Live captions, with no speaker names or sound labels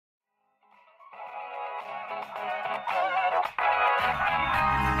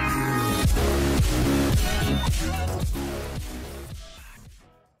Welcome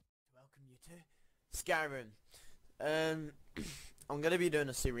you to Skyrim. I'm gonna be doing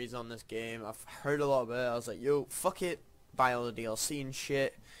a series on this game. I've heard a lot about it. I was like, yo, fuck it, buy all the DLC and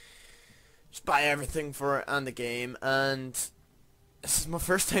shit. Just buy everything for it and the game. And this is my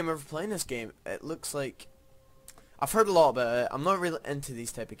first time ever playing this game. It looks like I've heard a lot about it. I'm not really into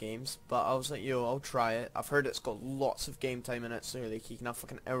these type of games, but I was like, yo, I'll try it. I've heard it's got lots of game time in it, so like you can have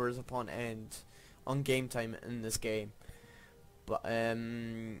fucking hours upon end on game time in this game. But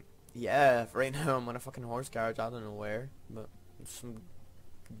yeah, right now I'm on a fucking horse garage. I don't know where, but some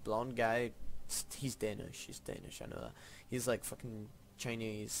blonde guy. He's Danish. He's Danish. I know that. He's like fucking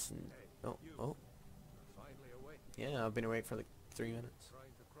Chinese. And, oh. Yeah, I've been awake for like 3 minutes.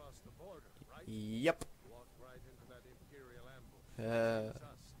 Yep.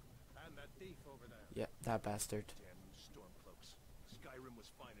 Yeah, that bastard.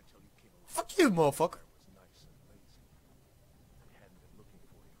 Fuck you, motherfucker.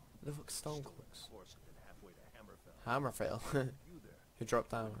 The fuck Stormcloaks? Hammerfell. Who dropped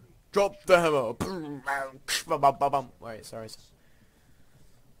the hammer? Drop the hammer! Boom, bam. Wait, sorry.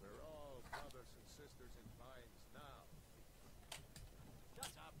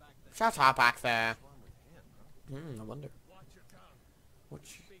 Shut up back there. I wonder. What?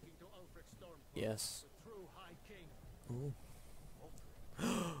 Yes. Ooh.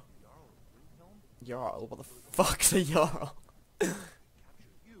 Jarl? What the fuck's a Jarl? I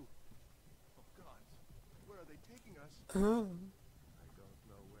don't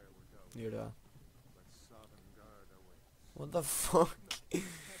know where we're going. What the fuck?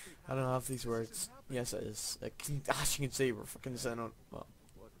 I don't have these words. Yes, it is. As you can see, we're fucking sitting on. Well.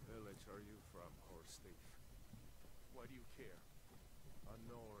 What village are you from, horse thief? Why do you care? A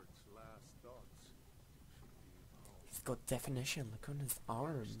Nord's last thoughts. He's got definition. Look on his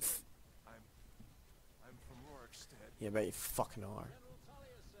arms. I'm from Rorikstead. Yeah, bet you fucking are.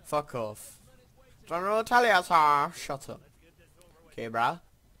 Fuck off. General Taliasar, shut up. Okay, brah.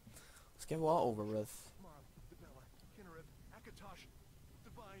 Let's get what over with.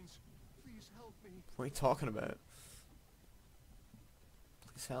 What are you talking about?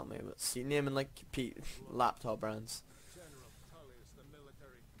 Please help me. But see, naming like laptop brands.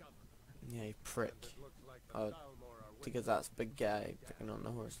 Yeah, you prick. Oh, because that's big guy picking on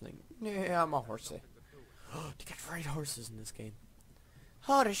the horse thing. Yeah, I'm a horsey. To get to ride horses in this game.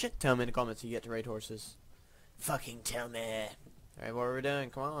 Holy shit, tell me in the comments you get to ride horses. Fucking tell me. Alright, what are we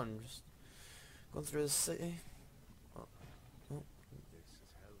doing? Come on, just going through the city. Oh.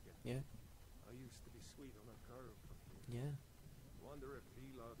 Yeah. I used to be sweet on a curve. Yeah. Wonder if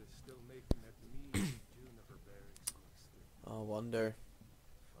Elod is still making that mead juniper berries. Oh, wonder.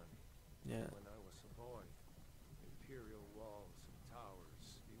 Funny. Yeah. When I was a boy, imperial walls and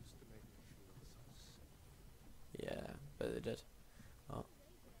towers used to make me feel so sick. Yeah, but they did. Oh.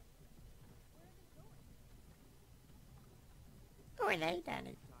 Oh, hello,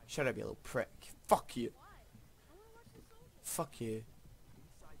 Danny. Shut up, you little prick. Fuck you. Fuck you.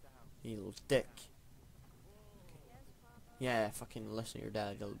 You little dick. Yeah, fucking listen to your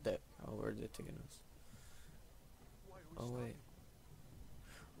dad, you little dick. Oh, where are they taking us? Oh, wait.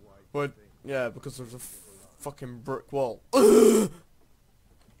 What? Yeah, because there's a fucking brick wall. Alright.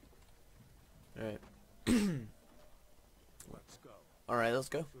 Alright, let's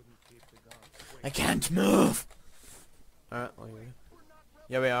go. I can't move! Alright, well,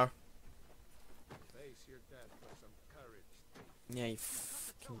 yeah, we are. Yeah, you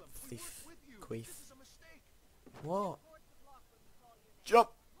fucking thief. Queef. What? Jump!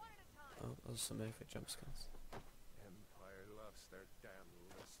 Oh, those are some epic jump scares. Empire loves their damn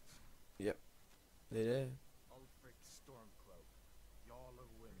lists. Yep. They do. Ulfric Stormcloak, Jarl of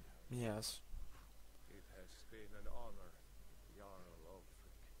Windhelm. Yes. It has been an honor, Jarl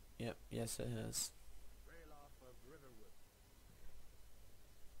Ulfric. Yep, yes it has. Ralof of Riverwood.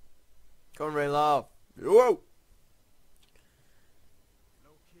 Go on, Ralof! Whoa!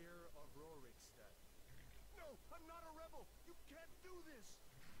 Lokir of Rorikstead. No, I'm not a rebel! You can't do this!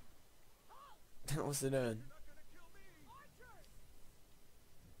 What's it doing? You're not gonna kill me! Archers!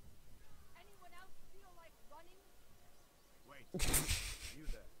 Anyone else feel like running? Wait. You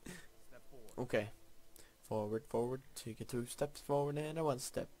there. Step forward. Okay. Forward. Take it 2 steps forward and a 1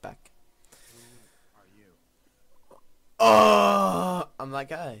 step back. Who are you? Oh! I'm that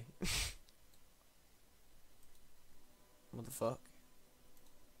guy. What the fuck?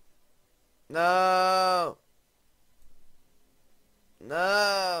 No!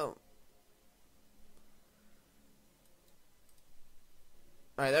 No!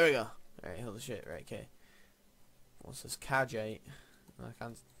 Alright, there we go. Alright, holy shit, right, okay. What's this? Kajite. I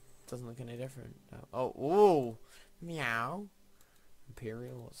can't Doesn't look any different. No. Oh, ooh. Meow.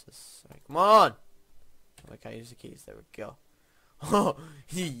 Imperial, what's this? Right, come on! Oh, I can't use the keys. There we go. Oh,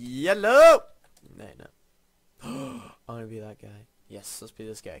 yellow! No, no. I want to be that guy. Yes, let's be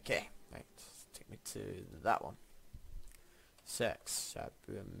this guy. Okay, right. Take me to that one. Sex. Should I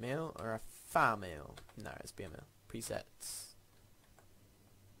be a male or a female? No, let's be a male. Presets.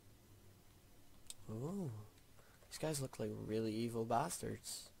 Ooh. These guys look like really evil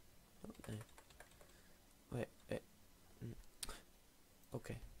bastards. Don't they? Wait, wait.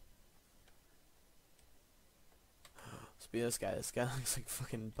 Okay. Let's be this guy. This guy looks like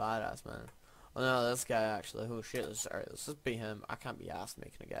fucking badass, man. Oh no, this guy actually. Oh shit, alright, let's just be him. I can't be asked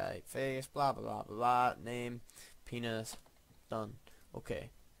making a guy. Face, blah blah blah blah blah. Name, penis, done. Okay.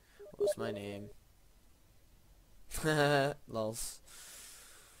 What's my name? Lols.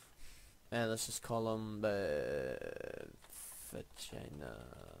 And let's just call him vagina.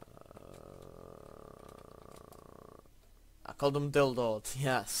 I called him Dildo.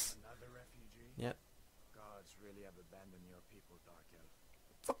 Yes. Another refugee? Yep. Gods really have abandoned your people, Dark Elf.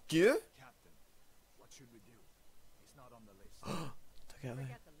 Fuck you. Captain, what should we do? He's not on the list. Take it away.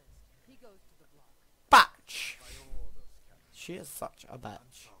 Forget the list. He goes to the block. Batch. By orders, Captain. She is such a I'm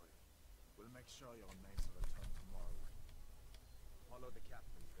bitch. sorry. We'll make sure your names are returned tomorrow. Follow the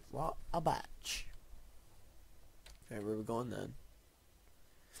captain, prisoner. What a batch. Okay, where are we going then?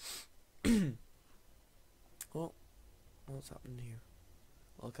 Oh, what's happening here?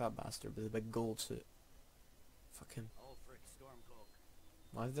 Look at that bastard with a big gold suit. Fucking. Oh, frick, Stormcloak.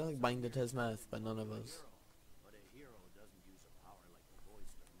 Why is they like binded to his mouth, but none of us? But a hero doesn't use a power like the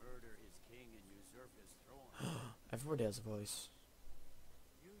voice to murder his king and usurp his throne. Everybody has a voice.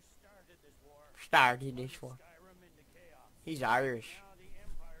 You started this war. Started this war. Skyrim into chaos. He's Irish. Now the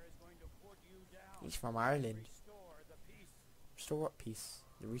Empire is going to put you down. He's from Ireland. Restore the peace. Restore what peace?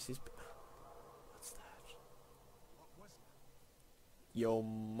 The Reese's. What's that? What was that? Yo,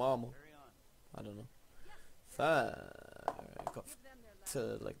 mama. Carry on. I don't know. I got Give them their last.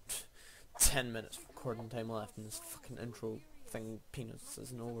 to like 10 minutes of recording time left, and this fucking intro thing, peanuts,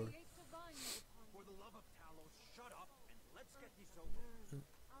 isn't over. Creates a vine upon For the love of Talos, shut up and let's get this over.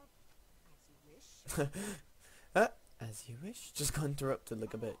 as you wish. As you wish. Just got interrupted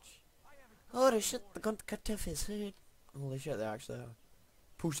like a bitch. Holy shit, they're going to cut off his head. Holy shit, they actually are.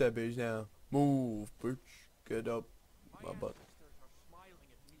 Push that bitch now. Move, bitch. Get up. My butt. Ancestors are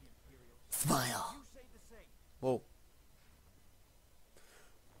smiling at me, Imperial. Smile. You say the same. Whoa.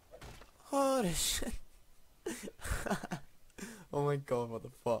 Holy shit. Oh my god, what the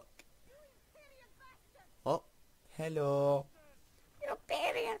fuck? Oh, hello. You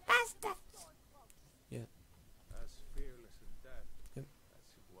Imperial bastard. Yeah. As fearless in death Yep.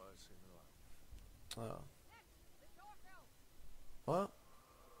 as he was in life. Oh. What?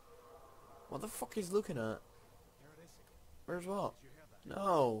 What the fuck is looking at? Here it is again. Where's what? Did you hear that?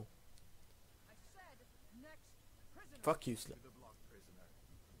 No. I said next prisoner. Fuck you, Slip. To the block, prisoner.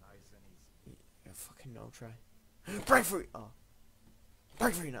 Nice and easy. Yeah, fucking no try. Break free! Oh.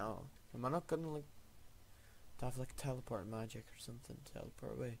 Break free now! Am I not gonna like to have like teleport magic or something to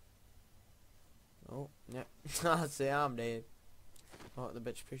teleport away? Oh, yeah. I see I'm dead. Oh, the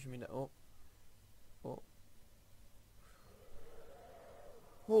bitch pushing me down. Oh. Oh.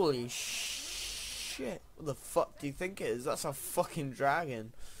 Holy shit. What the fuck do you think it is? That's a fucking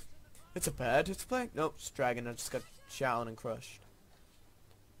dragon. It's a bird, it's a plane. Nope, it's a dragon. I just got shot on and crushed.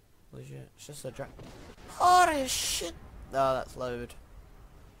 Holy shit, it's just a dragon. Holy shit! Oh, that's loud.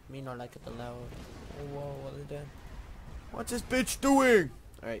 Me not like it the loud. Oh, whoa, what are they doing? What's this bitch doing?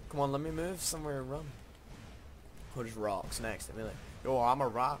 Alright, come on, let me move somewhere and run. Oh, there's rocks next to me. Like, yo, I'm a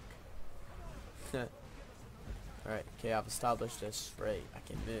rock. Alright, okay, I've established this. Right, I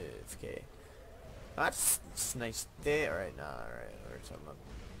can move, okay. That's nice day. Alright, nah, alright, we're talking about.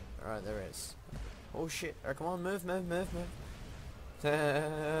 Alright, there is. Oh shit, alright, come on, move, move, move, move.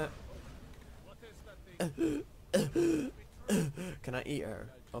 What is that thing? Can I eat her?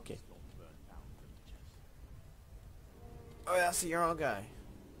 Okay. Oh yeah, I see you're all guy.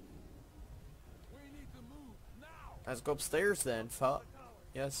 We need to move now. Let's go upstairs then, fuck.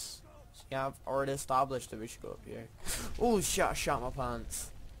 Yes. Yeah, I've already established that we should go up here. Oh shit, I shot my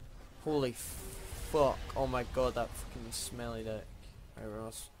pants. Holy fuck. Oh my god, that fucking smelly dick. Alright, where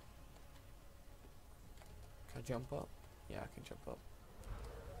else? Can I jump up? Yeah, I can jump up.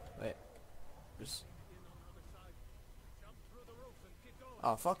 Wait. Just...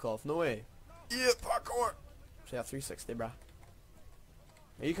 Oh, fuck off. No way. Yeah, parkour! So yeah, 360, bruh.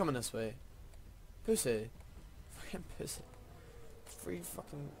 Are you coming this way? Pussy. Fucking pussy. Free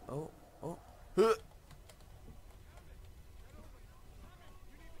fucking... Oh. Oh. Huh.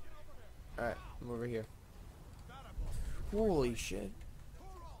 Holy shit.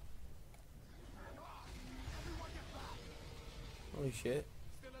 Holy shit.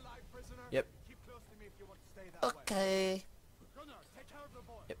 Still alive, prisoner? Yep. Keep close to me if you want to stay that way. Okay. Gunnar, take care of the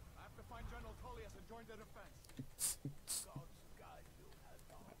boy. Yep. I have to find General Tullius and join the defense. God's guide you,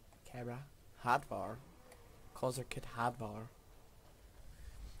 Hadvar. Kara. Hadvar. Calls her kid Hadvar.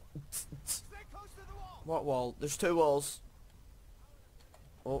 Stay close to the wall. What wall? There's two walls.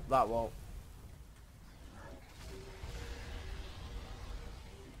 Oh, that wall.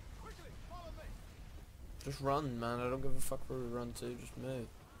 Quickly, follow me. Just run, man. I don't give a fuck where we run to. Just move.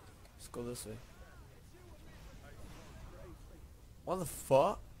 Let's go this way. What the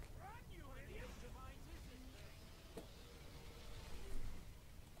fuck?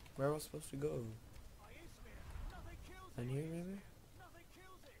 Where am I supposed to go? In here, maybe?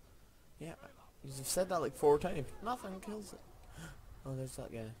 Yeah, you've said that like 4 times. Nothing kills it. Oh, there's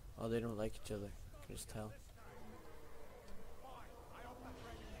that guy. Oh, they don't like each other. I can just tell.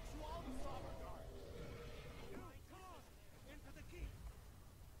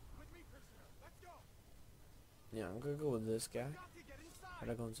 Yeah, I'm gonna go with this guy.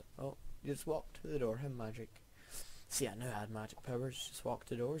 Where'd I go inside? Oh, you just walk to the door. Have magic. See, I knew I had magic powers. Just walk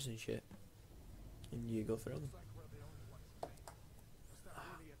to doors and shit. And you go through them.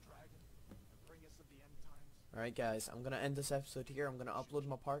 Alright guys, I'm gonna end this episode here. I'm gonna upload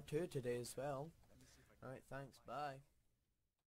my part 2 today as well. Alright, thanks. Bye.